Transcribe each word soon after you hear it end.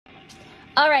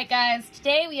Alright guys,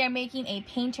 today we are making a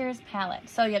painter's palette.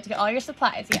 So you have to get all your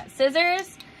supplies. You got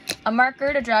scissors, a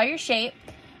marker to draw your shape,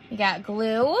 you got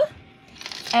glue,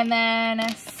 and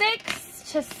then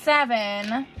 6 to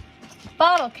 7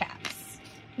 bottle caps.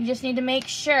 You just need to make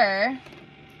sure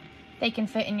they can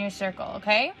fit in your circle,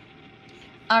 okay?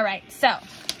 Alright, so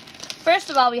first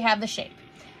of all we have the shape.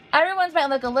 Everyone's might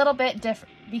look a little bit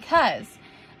different because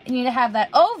you need to have that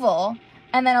oval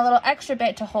and then a little extra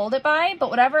bit to hold it by, but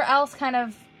whatever else kind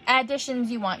of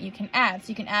additions you want, you can add. So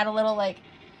you can add a little like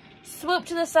swoop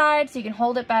to the side so you can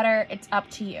hold it better. It's up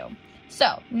to you.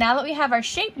 So now that we have our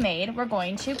shape made, we're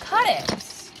going to cut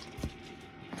it.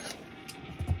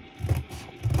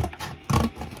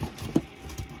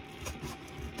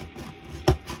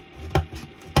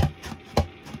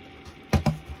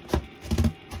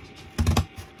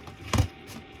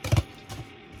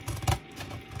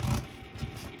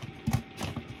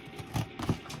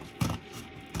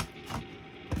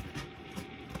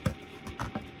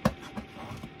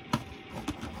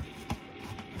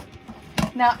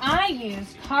 Now I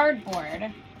used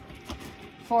cardboard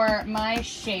for my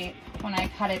shape when I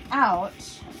cut it out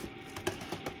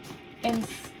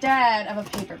instead of a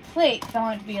paper plate because I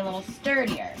want it to be a little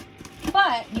sturdier.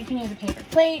 But you can use a paper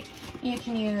plate, you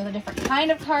can use a different kind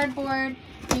of cardboard,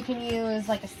 you can use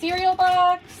like a cereal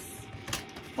box.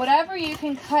 Whatever you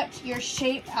can cut your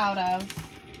shape out of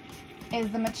is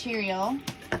the material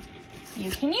you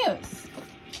can use.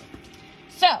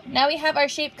 So now we have our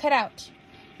shape cut out.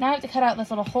 Now I have to cut out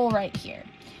this little hole right here.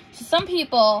 So some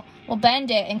people will bend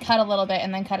it and cut a little bit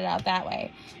and then cut it out that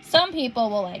way. Some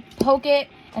people will like poke it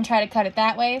and try to cut it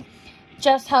that way.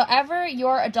 Just however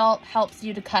your adult helps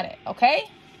you to cut it, okay?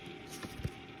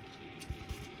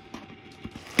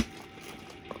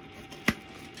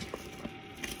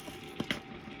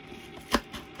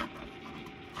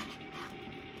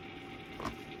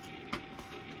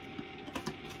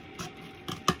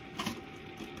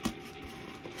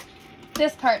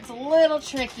 This part's a little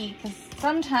tricky because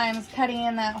sometimes cutting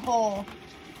in that hole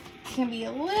can be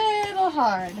a little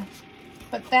hard,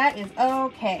 but that is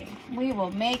okay. We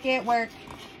will make it work.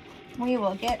 We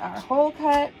will get our hole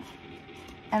cut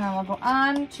and then we'll go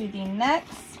on to the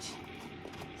next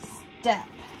step.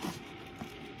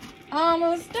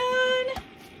 Almost done.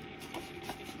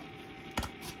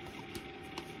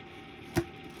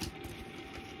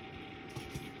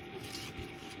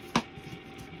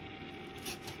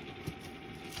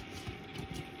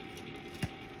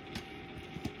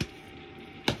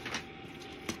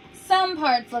 Some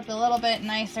parts look a little bit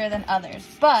nicer than others,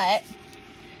 but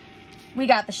we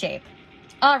got the shape.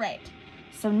 All right,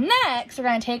 so next we're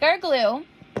going to take our glue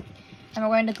and we're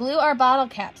going to glue our bottle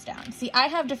caps down. See, I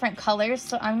have different colors,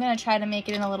 so I'm going to try to make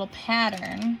it in a little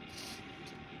pattern.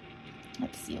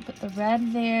 Let's see, we'll put the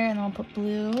red there and then we'll put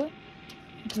blue,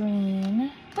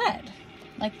 green, red,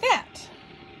 like that.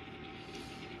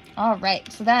 All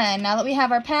right, so then now that we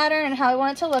have our pattern and how we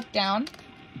want it to look down,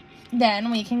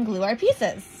 then we can glue our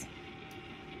pieces.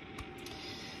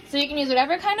 So you can use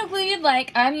whatever kind of glue you'd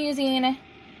like. I'm using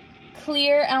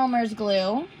clear Elmer's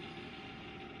glue.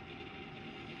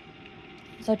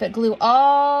 So I put glue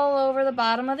all over the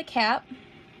bottom of the cap.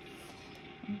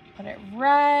 Put it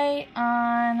right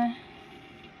on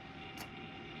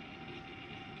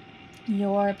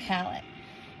your palette.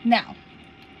 Now,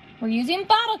 we're using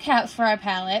bottle caps for our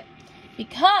palette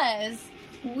because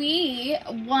we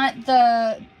want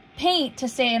the paint to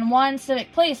stay in one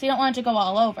specific place. We don't want it to go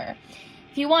all over.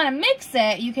 If you want to mix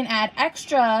it, you can add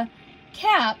extra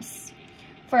caps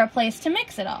for a place to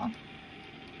mix it all.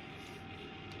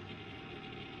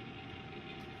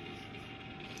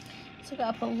 So I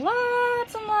gotta put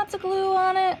lots and lots of glue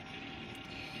on it.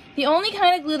 The only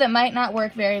kind of glue that might not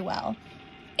work very well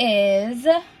is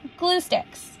glue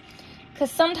sticks.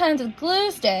 Because sometimes with glue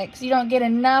sticks, you don't get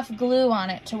enough glue on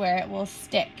it to where it will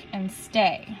stick and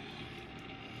stay.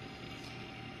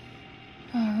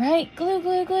 All right, glue,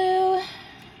 glue, glue.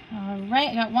 All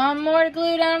right, I got one more to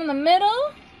glue down in the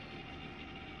middle.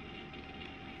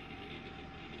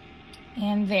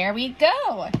 And there we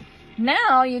go.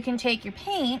 Now you can take your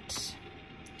paint,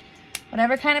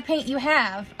 whatever kind of paint you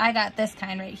have. I got this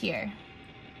kind right here,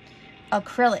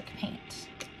 acrylic paint.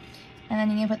 And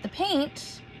then you can put the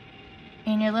paint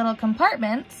in your little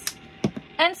compartments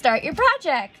and start your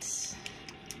project.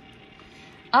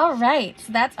 All right,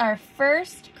 so that's our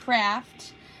first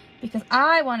craft because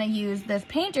I want to use this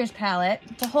painter's palette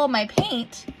to hold my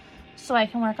paint so I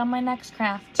can work on my next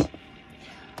craft.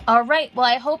 All right, well,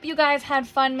 I hope you guys had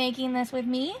fun making this with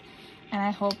me, and I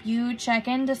hope you check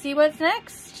in to see what's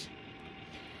next.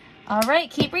 All right,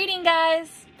 keep reading,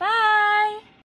 guys. Bye.